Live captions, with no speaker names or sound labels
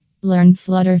Learn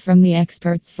Flutter from the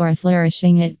experts for a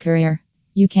flourishing IT career.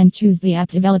 You can choose the app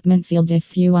development field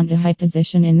if you want a high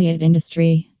position in the IT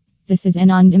industry. This is an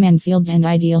on-demand field and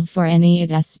ideal for any IT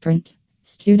aspirant.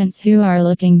 Students who are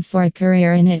looking for a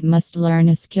career in it must learn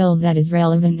a skill that is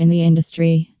relevant in the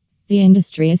industry. The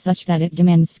industry is such that it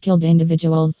demands skilled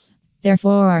individuals.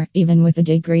 Therefore, even with a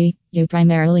degree, you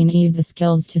primarily need the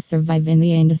skills to survive in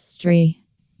the industry.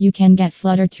 You can get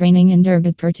Flutter training in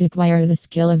Durgapur to acquire the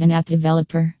skill of an app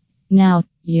developer. Now,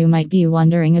 you might be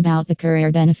wondering about the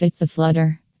career benefits of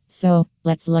Flutter. So,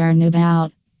 let's learn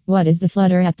about what is the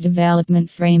Flutter app development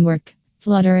framework.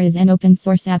 Flutter is an open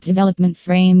source app development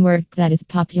framework that is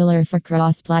popular for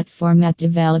cross-platform app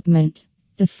development.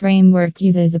 The framework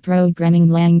uses a programming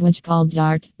language called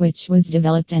Dart, which was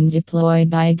developed and deployed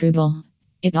by Google.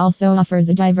 It also offers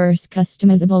a diverse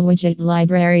customizable widget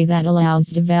library that allows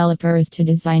developers to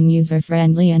design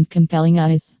user-friendly and compelling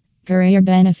apps. Career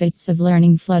benefits of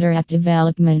learning Flutter app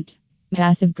development.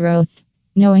 Massive growth.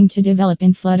 Knowing to develop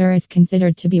in Flutter is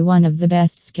considered to be one of the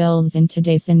best skills in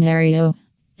today's scenario.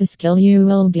 The skill you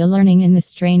will be learning in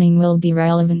this training will be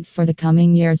relevant for the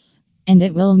coming years, and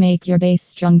it will make your base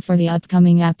strong for the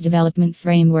upcoming app development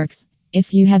frameworks.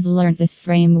 If you have learned this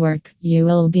framework, you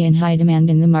will be in high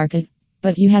demand in the market,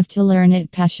 but you have to learn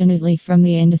it passionately from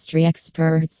the industry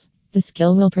experts. The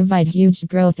skill will provide huge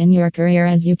growth in your career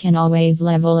as you can always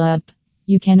level up.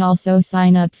 You can also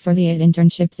sign up for the IT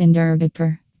internships in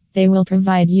Durgapur. They will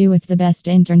provide you with the best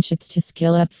internships to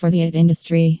skill up for the IT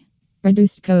industry.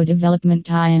 Reduced code development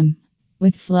time.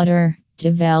 With Flutter,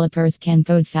 developers can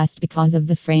code fast because of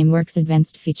the framework's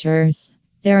advanced features.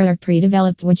 There are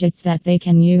pre-developed widgets that they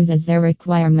can use as their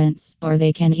requirements, or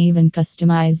they can even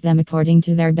customize them according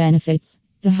to their benefits.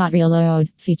 The hot reload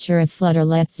feature of Flutter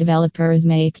lets developers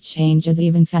make changes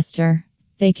even faster.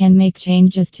 They can make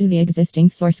changes to the existing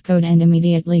source code and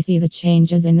immediately see the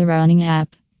changes in the running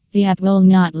app. The app will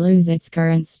not lose its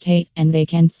current state, and they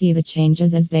can see the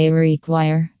changes as they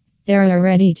require. There are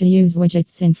ready-to-use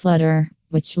widgets in Flutter,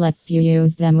 which lets you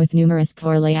use them with numerous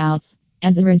core layouts.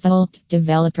 As a result,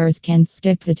 developers can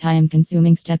skip the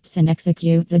time-consuming steps and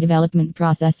execute the development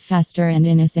process faster and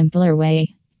in a simpler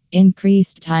way.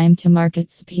 Increased time to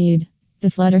market speed. The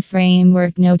Flutter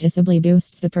framework noticeably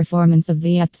boosts the performance of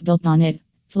the apps built on it.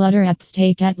 Flutter apps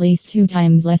take at least 2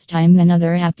 times less time than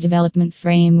other app development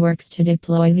frameworks to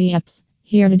deploy the apps.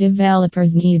 Here the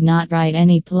developers need not write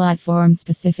any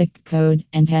platform-specific code,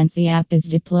 and hence the app is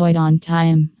deployed on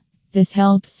time. This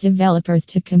helps developers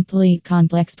to complete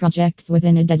complex projects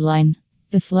within a deadline.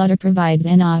 The Flutter provides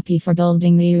an API for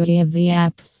building the UI of the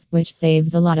apps, which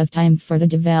saves a lot of time for the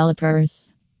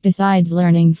developers. Besides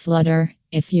learning Flutter,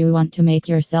 if you want to make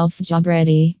yourself job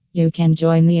ready, you can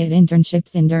join the IT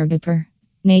internships in Durgapur.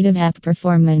 Native app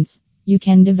performance. You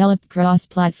can develop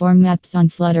cross-platform apps on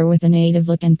Flutter with a native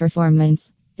look and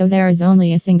performance. Though there is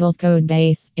only a single code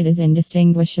base, it is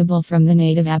indistinguishable from the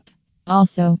native app.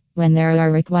 Also, when there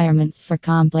are requirements for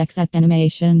complex app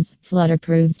animations, Flutter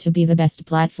proves to be the best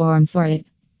platform for it.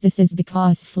 This is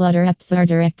because Flutter apps are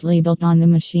directly built on the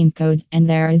machine code, and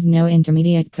there is no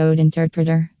intermediate code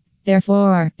interpreter.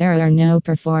 Therefore, there are no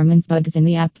performance bugs in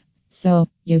the app. So,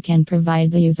 you can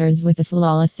provide the users with a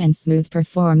flawless and smooth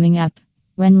performing app.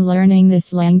 When learning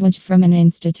this language from an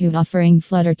institute offering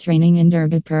Flutter training in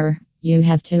Durgapur, you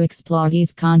have to explore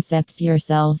these concepts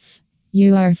yourself.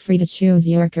 You are free to choose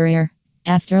your career.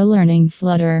 After learning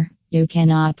Flutter, you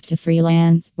can opt to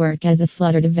freelance, work as a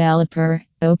Flutter developer,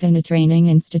 open a training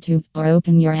institute, or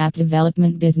open your app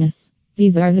development business.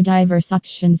 These are the diverse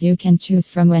options you can choose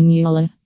from when you